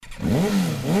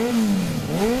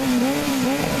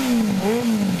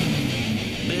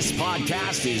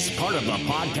podcast is part of the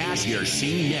Podcast Your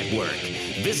Scene Network.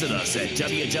 Visit us at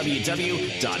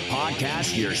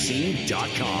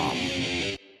www.podcastyourscene.com.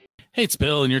 Hey, it's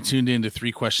Bill, and you're tuned in to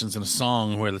 3 Questions and a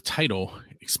Song, where the title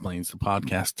explains the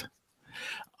podcast.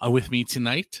 With me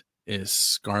tonight is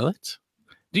Scarlett.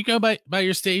 Do you go by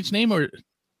your stage name or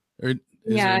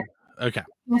yeah? Okay.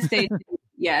 Stage,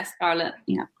 yeah, Scarlett.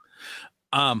 Yeah.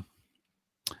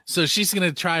 So she's going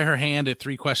to try her hand at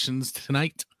 3 questions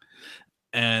tonight.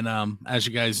 And as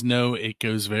you guys know, it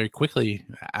goes very quickly.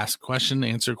 Ask a question,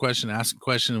 answer a question, ask a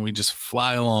question, and we just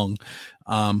fly along.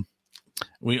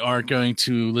 We are going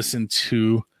to listen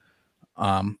to,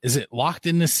 is it Locked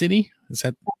in the City? Is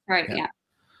that right? Yeah.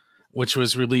 Which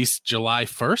was released July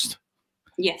 1st.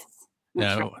 Yes.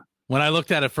 Yeah. Right. When I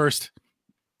looked at it first,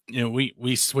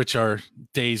 we switch our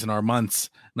days and our months,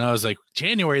 and I was like,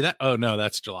 January. Oh no,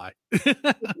 that's July.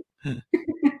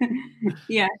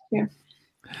 Yeah.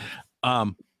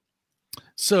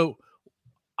 So,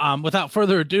 without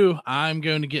further ado, I'm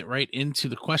going to get right into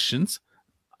the questions.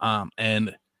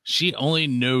 And she only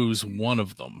knows one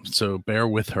of them, so bear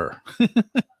with her.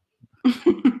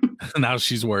 Now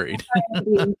she's worried.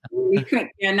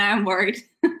 Yeah, now I'm worried.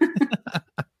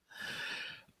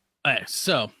 Okay,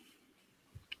 so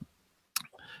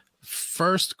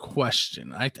first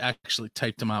question. I actually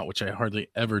typed them out, which I hardly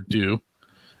ever do.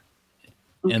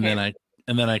 Okay.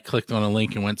 And then I clicked on a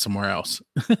link and went somewhere else.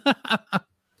 I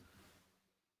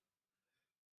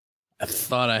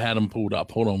thought I had them pulled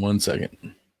up. Hold on one second.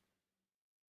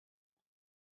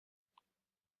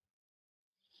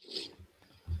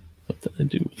 What did I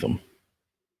do with them?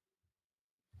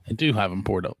 I do have them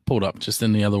pulled up just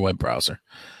in the other web browser.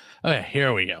 Okay,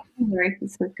 here we go. Right,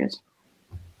 that's so good.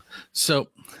 So,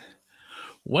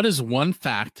 what is one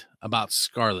fact about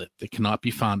Scarlett that cannot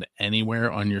be found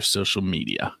anywhere on your social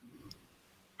media?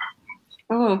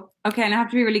 Oh, okay. And I have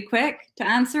to be really quick to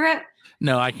answer it?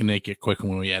 No, I can make it quick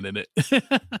when we edit it.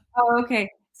 Oh,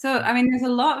 okay. So, I mean, there's a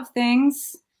lot of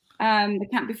things that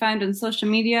can't be found on social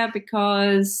media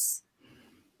because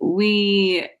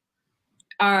we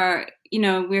are,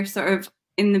 we're sort of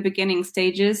in the beginning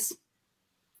stages.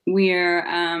 We're,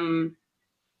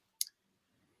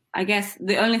 I guess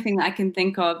the only thing that I can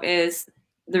think of is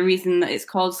the reason that it's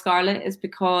called Scarlett is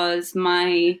because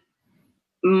my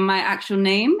actual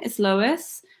name is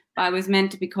Lois, but I was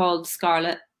meant to be called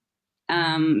Scarlett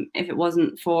if it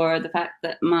wasn't for the fact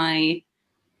that my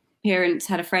parents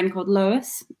had a friend called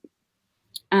Lois.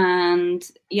 And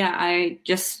yeah,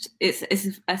 it's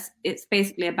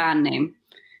basically a band name,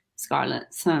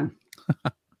 Scarlett. So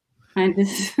I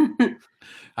just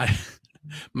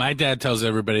my dad tells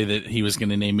everybody that he was going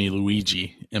to name me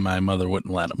Luigi, and my mother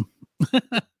wouldn't let him.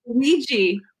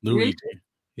 Luigi. Really?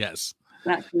 Yes.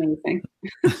 That's amazing.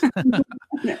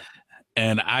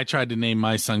 And I tried to name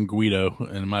my son Guido,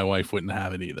 and my wife wouldn't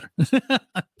have it either.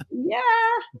 Yeah,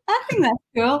 I think that's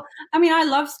cool. I mean, I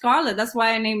love Scarlet. That's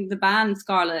why I named the band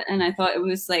Scarlet. And I thought it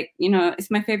was like,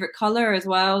 it's my favorite color as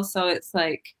well. So it's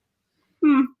like,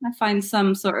 I find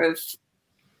some sort of,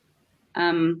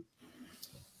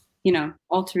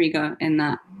 alter ego in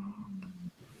that.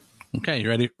 Okay,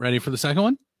 you ready for the second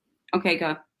one? Okay,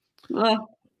 go. Well,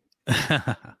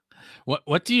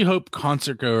 What do you hope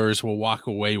concert goers will walk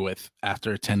away with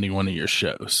after attending one of your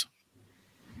shows?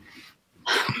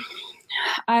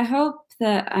 I hope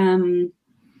that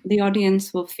the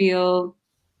audience will feel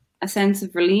a sense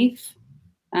of relief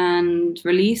and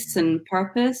release and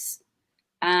purpose,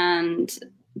 and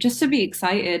just to be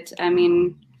excited. I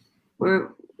mean,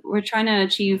 we're trying to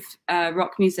achieve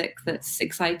rock music that's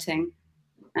exciting.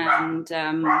 And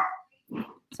sorry,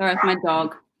 it's my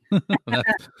dog.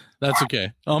 That's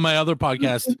okay. On my other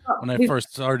podcast, when I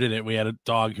first started it, we had a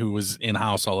dog who was in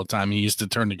house all the time. He used to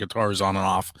turn the guitars on and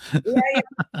off. Yeah.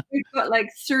 We've got like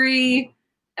 3.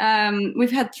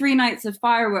 We've had 3 nights of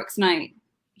fireworks night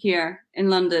here in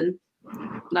London,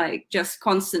 like just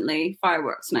constantly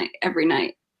fireworks night every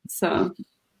night. So,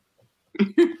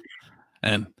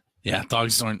 and yeah,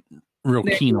 dogs aren't real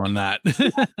keen on that.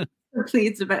 We're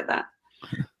pleased about that.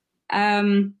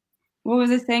 What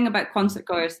was the thing about concert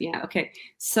goers? Yeah, okay.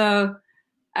 So,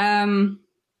 I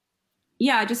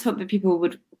just hope that people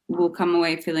will come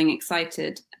away feeling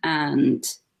excited and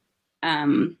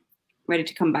ready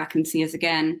to come back and see us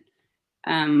again,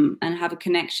 and have a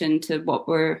connection to what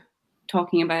we're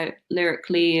talking about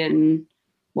lyrically and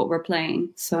what we're playing.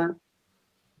 So,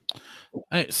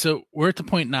 so we're at the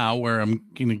point now where I'm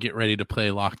going to get ready to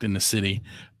play Locked in the City,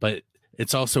 but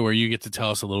it's also where you get to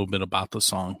tell us a little bit about the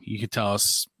song. You could tell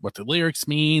us what the lyrics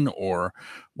mean, or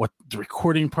what the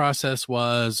recording process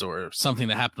was, or something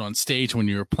that happened on stage when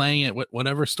you were playing it.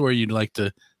 Whatever story you'd like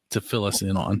to fill us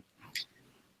in on.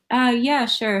 Yeah,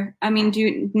 sure. I mean, do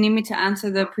you need me to answer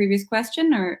the previous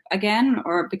question or again,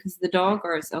 or because of the dog,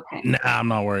 or is it okay? Nah, I'm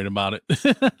not worried about it.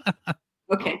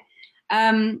 Okay.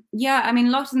 Yeah, I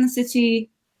mean, Locked in the City,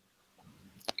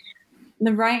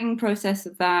 the writing process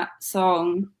of that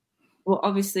song, well,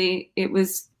 obviously it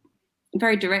was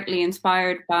very directly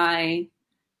inspired by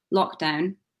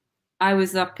lockdown. I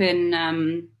was up in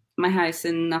my house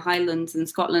in the Highlands in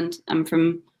Scotland. I'm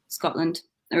from Scotland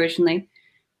originally.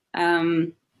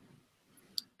 And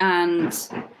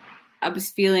I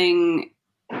was feeling,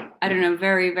 I don't know,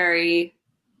 very, very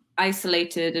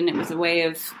isolated. And it was a way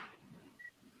of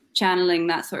channeling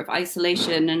that sort of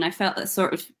isolation. And I felt that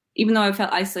sort of, even though I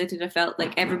felt isolated, I felt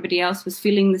like everybody else was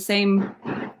feeling the same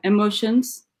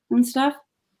emotions and stuff.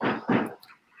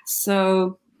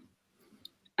 So,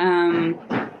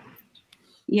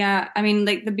 yeah, I mean,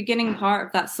 like the beginning part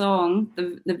of that song,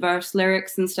 the verse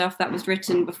lyrics and stuff, that was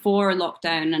written before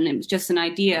lockdown, and it was just an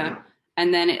idea,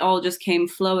 and then it all just came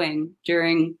flowing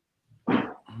during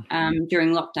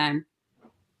lockdown,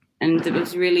 and it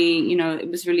was really, it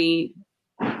was really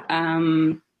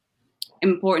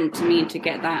important to me to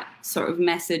get that sort of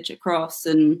message across,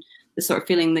 and the sort of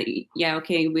feeling that, yeah,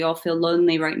 okay, we all feel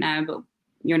lonely right now, but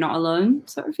you're not alone,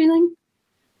 sort of feeling.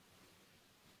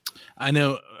 I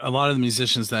know a lot of the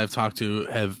musicians that I've talked to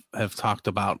have talked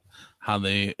about how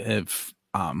they have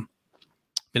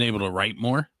been able to write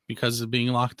more because of being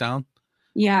locked down.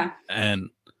 Yeah.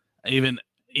 And even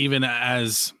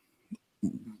as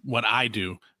what I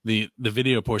do, the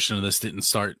video portion of this didn't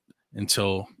start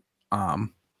until the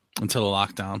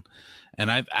lockdown.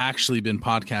 And I've actually been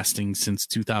podcasting since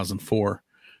 2004.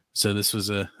 So this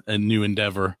was a new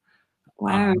endeavor.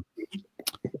 Wow.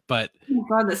 But oh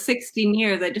God, the 16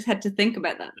 years, I just had to think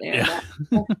about that there. Yeah.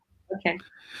 Okay.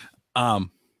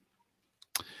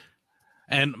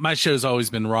 And my show's always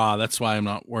been raw. That's why I'm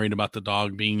not worried about the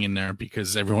dog being in there,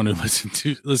 because everyone who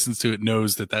listens to it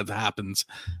knows that happens.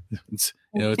 It's,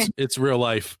 it's real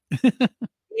life.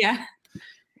 Yeah.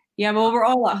 Yeah. Well, we're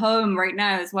all at home right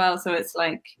now as well. So it's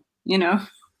like, Well,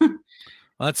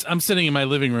 I'm sitting in my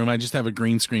living room. I just have a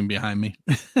green screen behind me.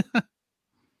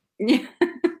 Yeah.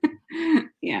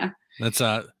 Yeah. That's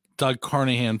Doug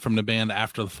Carnahan from the band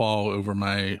After the Fall over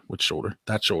my which shoulder?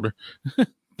 That shoulder.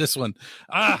 This one.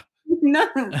 No.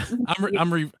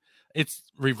 It's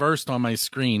reversed on my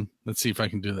screen. Let's see if I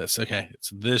can do this. Okay, it's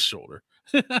this shoulder.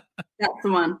 That's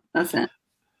the one. That's it.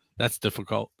 That's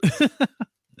difficult.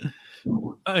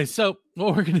 Okay, so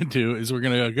what we're gonna do is we're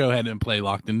gonna go ahead and play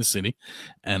Locked in the City,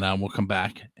 and we'll come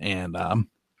back, and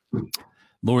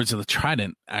Lords of the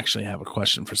Trident actually have a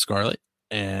question for Scarlett,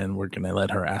 and we're going to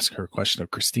let her ask her question of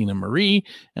Christina Marie,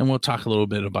 and we'll talk a little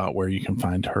bit about where you can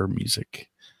find her music.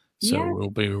 So yeah.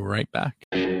 We'll be right back.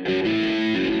 English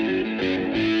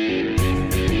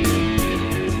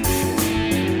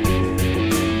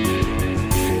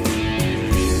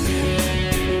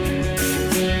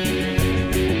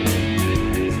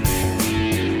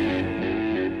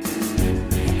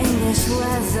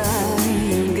weather,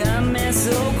 you got me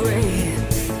so great.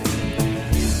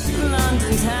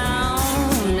 London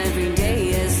town, every day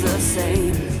is the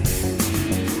same.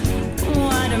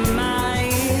 What am I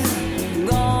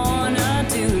gonna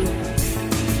do?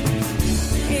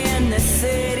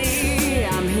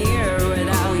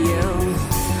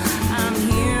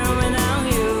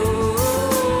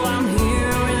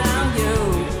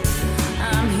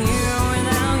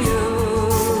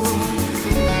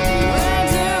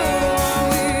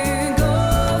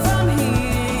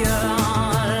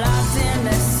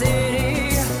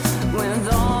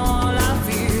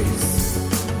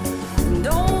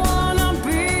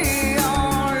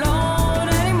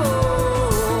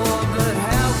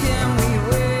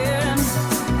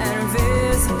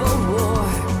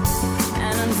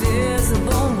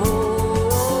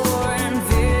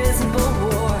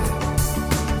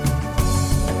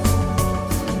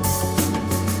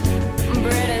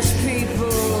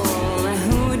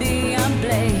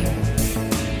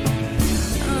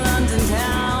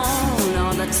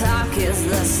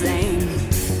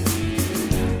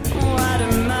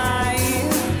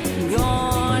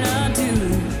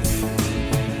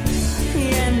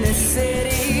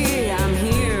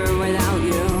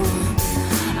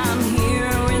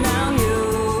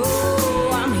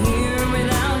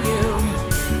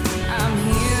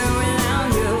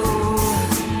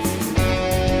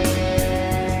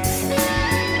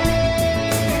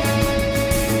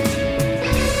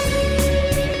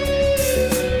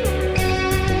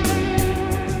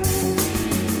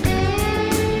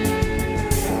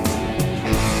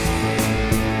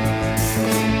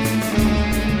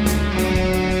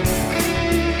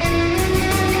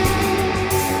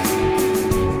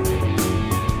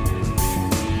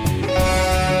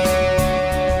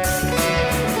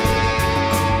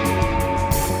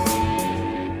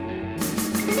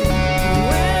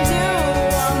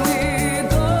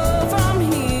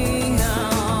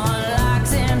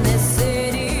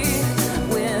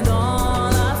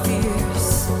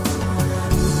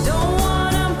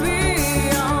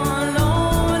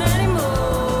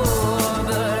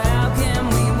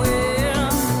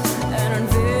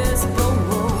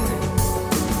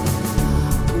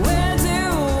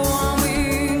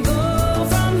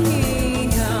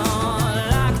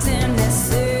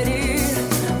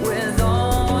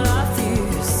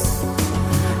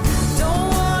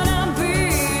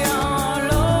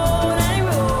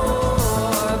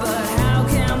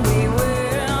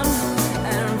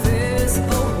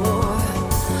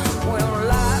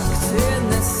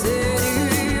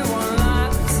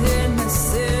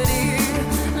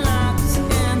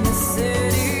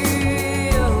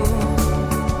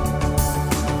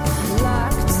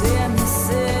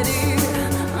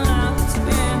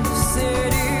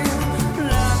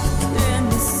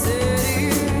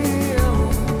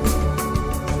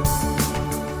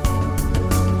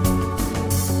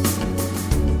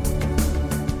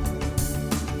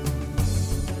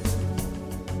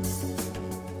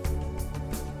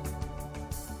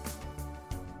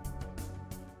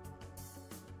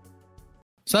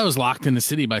 So that was Locked in the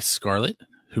City by Scarlett,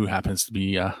 who happens to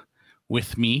be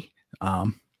with me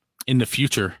in the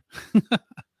future, at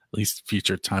least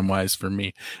future time-wise for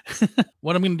me.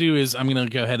 What I'm going to do is I'm going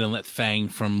to go ahead and let Fang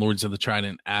from Lords of the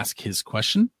Trident ask his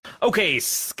question. Okay,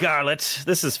 Scarlett,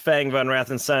 this is Fang von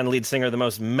Rathenstein, lead singer of the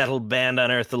most metal band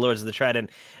on earth, the Lords of the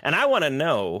Trident. And I want to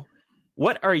know,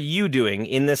 what are you doing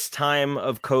in this time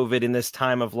of COVID, in this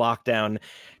time of lockdown,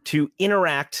 to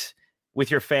interact with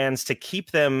your fans, to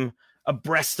keep them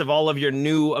abreast of all of your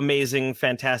new, amazing,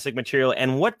 fantastic material?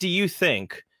 And what do you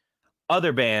think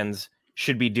other bands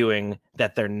should be doing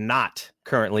that they're not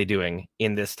currently doing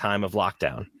in this time of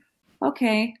lockdown?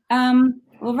 Okay.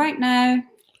 Well, right now,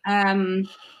 it's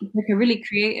like a really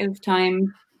creative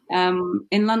time.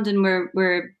 In London,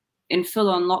 we're in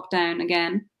full-on lockdown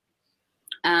again.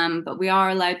 But we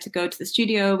are allowed to go to the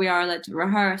studio. We are allowed to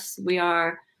rehearse. We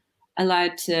are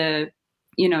allowed to,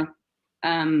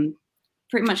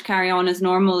 pretty much carry on as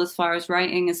normal as far as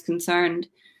writing is concerned.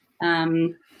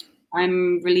 I'm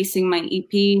releasing my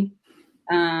EP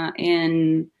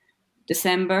in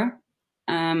December.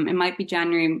 It might be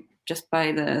January just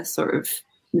by the sort of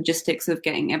logistics of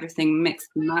getting everything mixed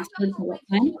and mastered at that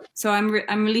time. So I'm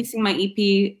releasing my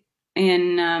EP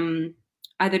in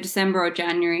either December or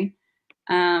January.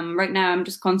 Right now I'm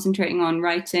just concentrating on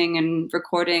writing and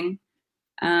recording,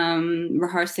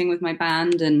 rehearsing with my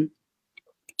band, and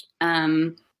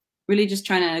really just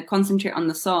trying to concentrate on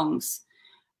the songs.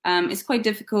 It's quite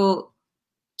difficult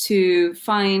to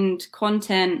find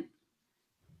content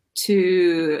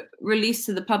to release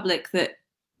to the public that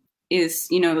is,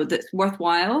 that's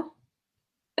worthwhile,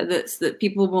 that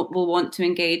people will want to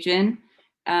engage in.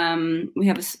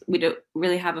 We don't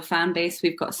really have a fan base.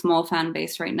 We've got a small fan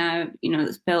base right now,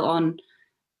 that's built on,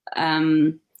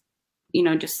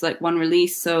 just like one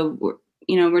release. So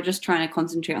we're just trying to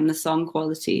concentrate on the song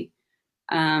quality.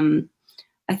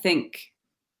 I think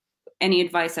any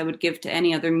advice I would give to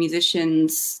any other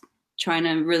musicians trying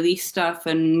to release stuff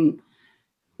and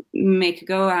make a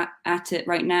go at it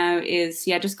right now is,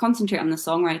 just concentrate on the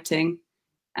songwriting,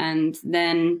 and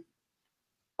then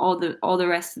all the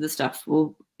rest of the stuff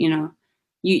will,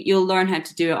 you'll learn how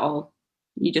to do it all.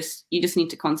 You just need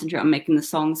to concentrate on making the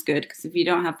songs good, because if you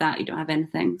don't have that, you don't have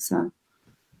anything. So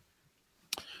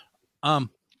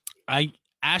I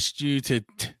asked you to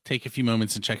take a few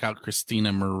moments and check out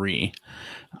Christina Marie,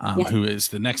 Yes. who is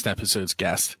the next episode's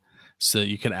guest, so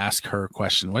you could ask her a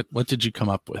question. What did you come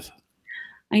up with?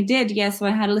 I did, yeah. So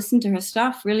I had to listen to her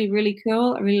stuff. Really, really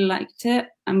cool. I really liked it.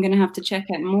 I'm going to have to check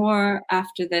out more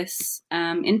after this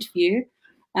interview.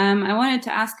 I wanted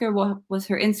to ask her what was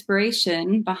her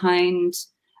inspiration behind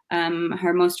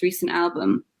her most recent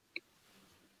album.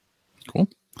 Cool.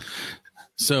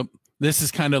 So this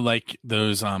is kind of like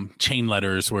those chain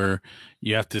letters where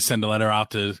you have to send a letter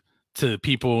out to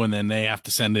people, and then they have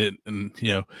to send it. And,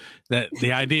 that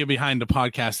the idea behind the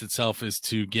podcast itself is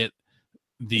to get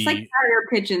it's like carrier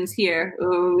pigeons here.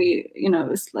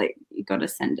 It's like you got to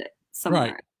send it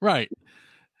somewhere. Right.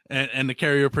 And the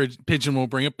carrier pigeon will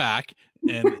bring it back,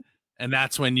 and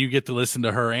that's when you get to listen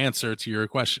to her answer to your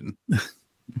question.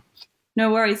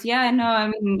 No worries. Yeah, no, I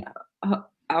mean,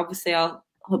 obviously I'll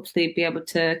hopefully be able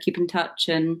to keep in touch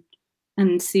and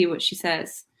see what she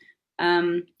says.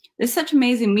 There's such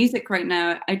amazing music right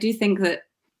now. I do think that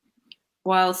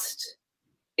whilst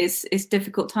it's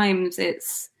difficult times,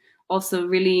 it's also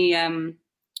really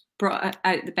brought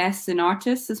out the best in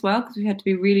artists as well, because we had to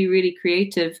be really, really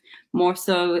creative, more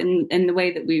so in the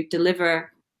way that we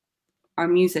deliver our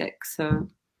music, so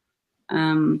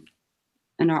and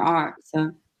our art.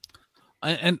 So,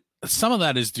 and some of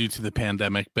that is due to the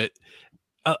pandemic, but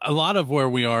a lot of where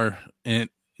we are in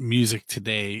music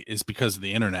today is because of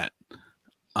the internet.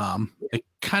 It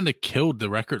kind of killed the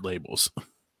record labels.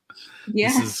 Yeah.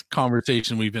 This is a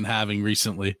conversation we've been having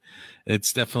recently.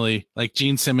 It's definitely like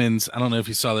Gene Simmons. I don't know if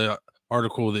you saw the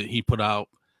article that he put out.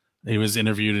 He was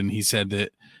interviewed, and he said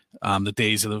that the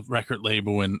days of the record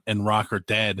label and rock are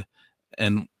dead.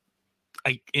 And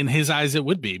in his eyes, it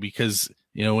would be, because,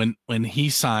 when he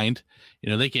signed,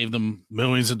 they gave them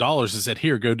millions of dollars and said,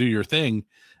 here, go do your thing.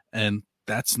 And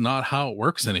that's not how it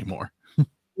works anymore.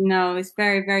 No, it's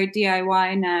very, very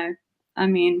DIY now. I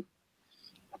mean,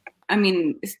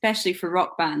 especially for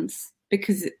rock bands,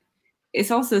 because it's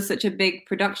also such a big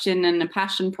production and a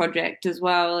passion project as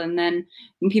well. And then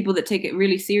people that take it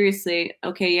really seriously,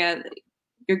 okay, yeah,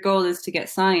 your goal is to get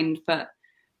signed, but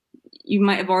you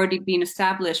might have already been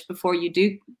established before you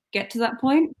do get to that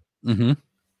point. Mm-hmm.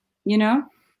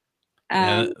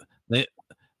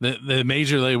 The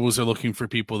major labels are looking for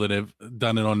people that have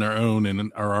done it on their own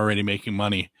and are already making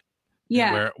money.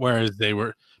 Yeah. Whereas they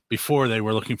were before they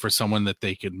were looking for someone that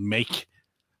they could make,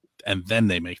 and then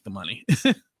they make the money.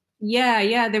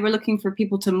 Yeah, they were looking for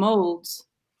people to mold,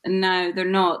 and now they're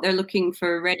not. They're looking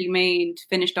for ready-made,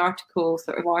 finished article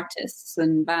sort of artists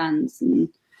and bands, and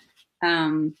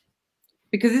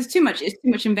because it's too much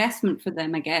investment for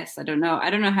them, I guess. I don't know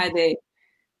how the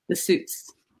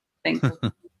suits think,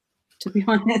 to be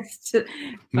honest.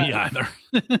 Me either.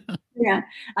 Yeah,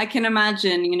 I can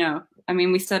imagine. I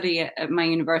mean, we study at my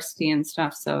university and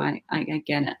stuff, so I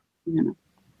get it.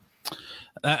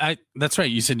 That's right.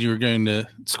 You said you were going to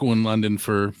school in London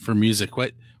for music.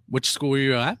 Which school were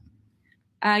you at?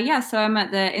 So I'm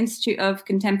at the Institute of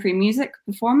Contemporary Music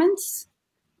Performance,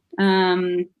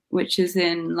 which is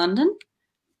in London.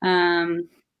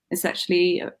 It's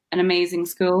actually an amazing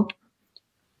school.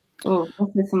 Oh,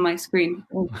 what's this on my screen?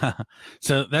 Oh.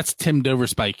 So that's Tim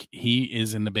Doverspike. He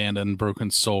is in the band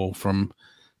Unbroken Soul from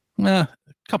a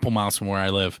couple miles from where I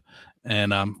live.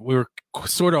 And we were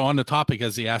sort of on the topic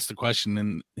as he asked the question,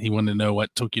 and he wanted to know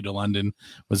what took you to London.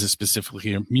 Was it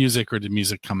specifically music, or did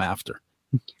music come after?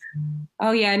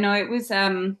 Oh, yeah, no, it was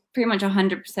pretty much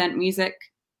 100% music.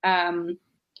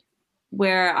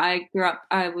 Where I grew up,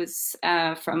 I was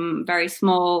from a very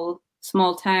small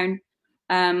town,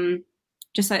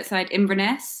 just outside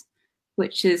Inverness,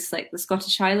 which is like the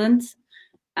Scottish Highlands.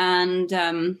 And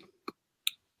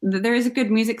there is a good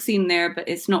music scene there, but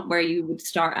it's not where you would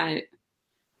start out.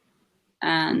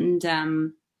 And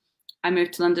I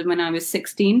moved to London when I was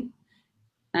 16,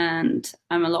 and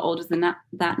I'm a lot older than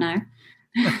that now.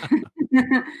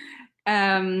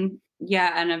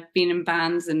 Yeah, and I've been in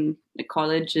bands and at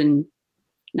college and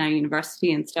now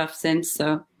university and stuff since.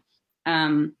 So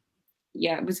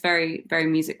yeah, it was very, very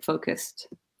music focused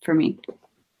for me.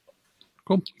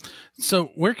 Cool.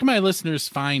 So where can my listeners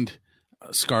find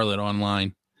Scarlett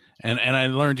online? And I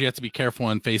learned you have to be careful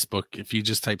on Facebook. If you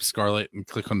just type Scarlett and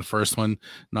click on the first one,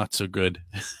 not so good.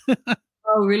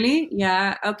 Oh, really?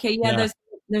 Yeah. Okay. Yeah.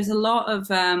 There's a lot of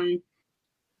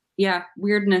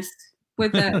weirdness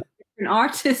with different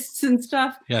artists and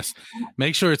stuff. Yes.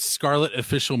 Make sure it's Scarlett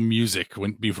Official Music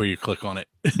before you click on it.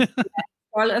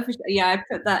 Scarlett Official. Yeah, I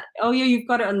put that. Oh, yeah, you've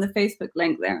got it on the Facebook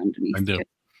link there underneath. I do.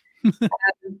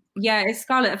 Yeah, it's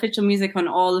Scarlett Official Music on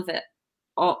all of it,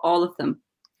 all of them.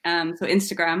 So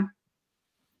Instagram,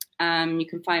 you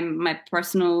can find my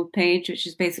personal page, which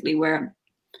is basically where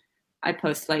I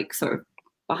post like sort of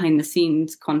behind the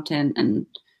scenes content and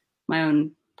my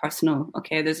own personal.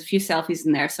 Okay, there's a few selfies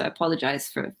in there, so I apologize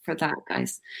for that,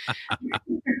 guys.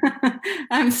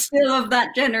 I'm still of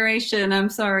that generation. I'm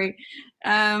sorry.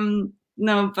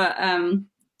 No,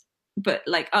 but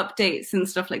like updates and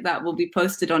stuff like that will be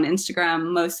posted on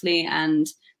Instagram mostly, and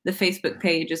the Facebook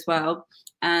page as well.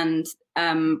 And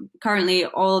currently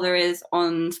all there is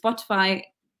on Spotify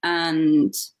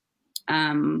and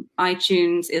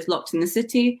iTunes is Locked in the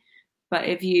City. But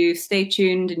if you stay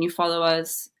tuned and you follow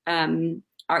us,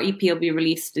 our EP will be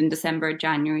released in December,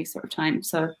 January sort of time.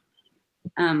 So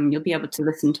you'll be able to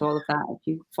listen to all of that if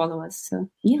you follow us. So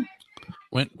yeah.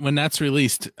 When that's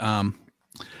released,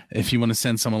 if you want to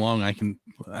send some along, I can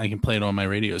play it on my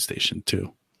radio station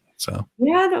too. So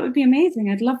yeah, that would be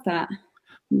amazing. I'd love that.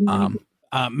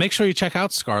 Make sure you check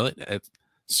out Scarlett at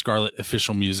Scarlett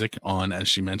Official Music on, as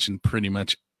she mentioned, pretty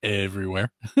much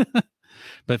everywhere.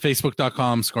 But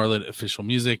Facebook.com, Scarlett Official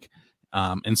Music,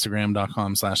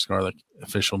 Instagram.com/Scarlett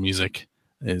Official Music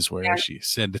is where she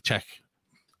said to check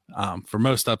for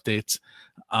most updates.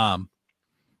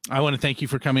 I want to thank you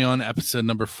for coming on episode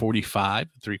number 45,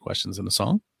 3 Questions and a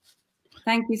Song.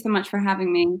 Thank you so much for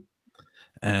having me.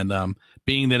 And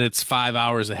being that it's 5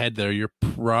 hours ahead there, you're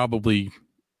probably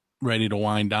ready to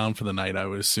wind down for the night, I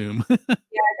would assume. Yeah,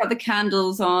 I got the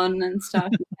candles on and stuff.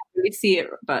 You can't really see it,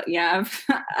 but yeah,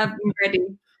 I've been ready.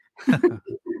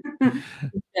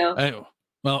 So.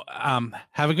 Well,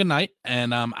 have a good night,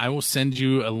 and I will send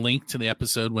you a link to the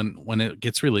episode when it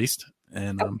gets released,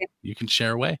 and you can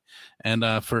share away. And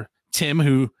for Tim,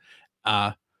 who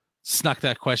snuck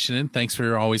that question in, thanks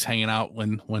for always hanging out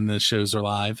when the shows are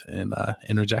live and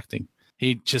interjecting.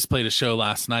 He just played a show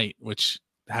last night, which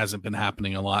hasn't been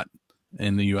happening a lot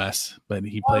in the US, but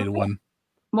he played one.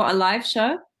 What, a live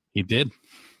show? He did.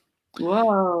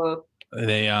 Whoa.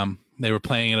 They were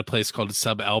playing at a place called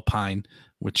Subalpine,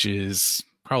 which is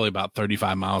probably about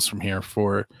 35 miles from here.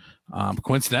 For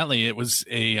coincidentally, it was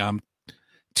a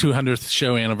 200th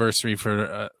show anniversary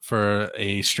for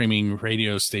a streaming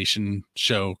radio station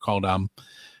show called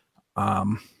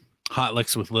Hot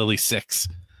Licks with Lily Six,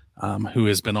 who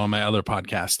has been on my other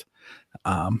podcast.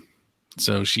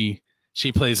 So she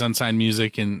plays unsigned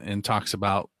music and talks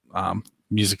about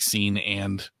music scene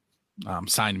and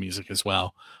signed music as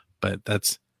well. But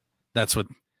that's that's what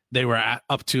they were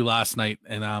up to last night.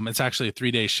 And it's actually a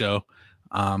 3-day show.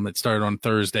 It started on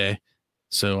Thursday.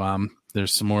 So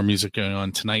there's some more music going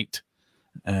on tonight.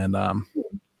 And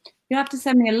you have to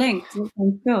send me a link to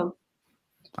the show.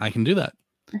 I can do that.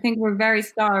 I think we're very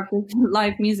starved with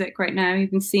live music right now.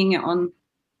 You've been seeing it on,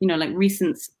 like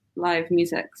recent live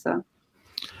music. So,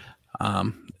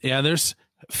 yeah, there's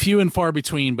few and far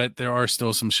between, but there are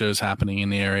still some shows happening in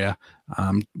the area.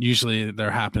 Usually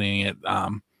they're happening at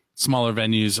smaller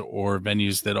venues or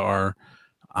venues that are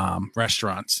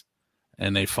restaurants,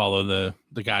 and they follow the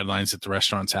guidelines that the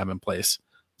restaurants have in place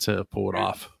to pull it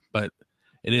off. But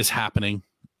it is happening,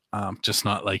 just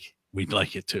not like we'd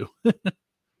like it to.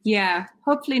 Yeah,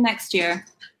 hopefully next year.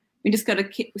 We just got to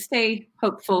stay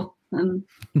hopeful and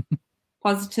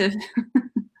positive.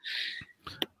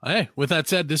 Hey, with that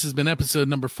said, this has been episode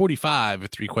number 45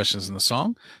 of 3 Questions in the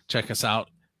Song. Check us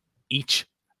out each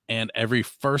and every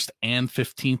 1st and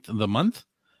 15th of the month.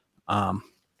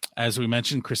 As we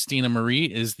mentioned, Christina Marie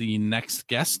is the next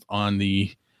guest on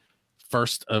the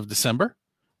 1st of December.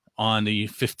 On the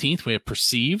 15th, we have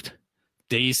Perceived,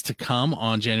 Days to Come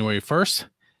on January 1st.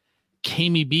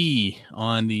 Kami B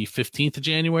on the 15th of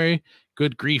January,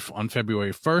 Good Grief on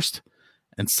February 1st,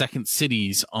 and Second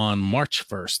Cities on March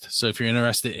 1st. So if you're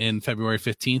interested in February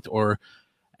 15th or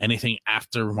anything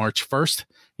after March 1st,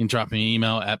 you can drop me an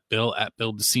email at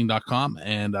bill@buildthescene.com,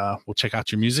 and we'll check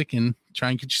out your music and try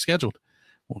and get you scheduled.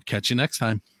 We'll catch you next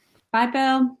time. Bye,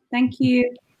 Bill. Thank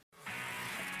you.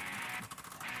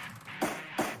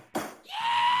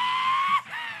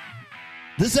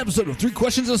 This episode of 3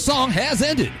 Questions in a Song has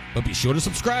ended, but be sure to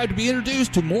subscribe to be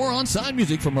introduced to more on-sign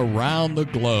music from around the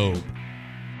globe.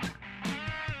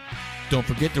 Don't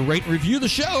forget to rate and review the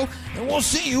show, and we'll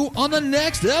see you on the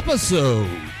next episode.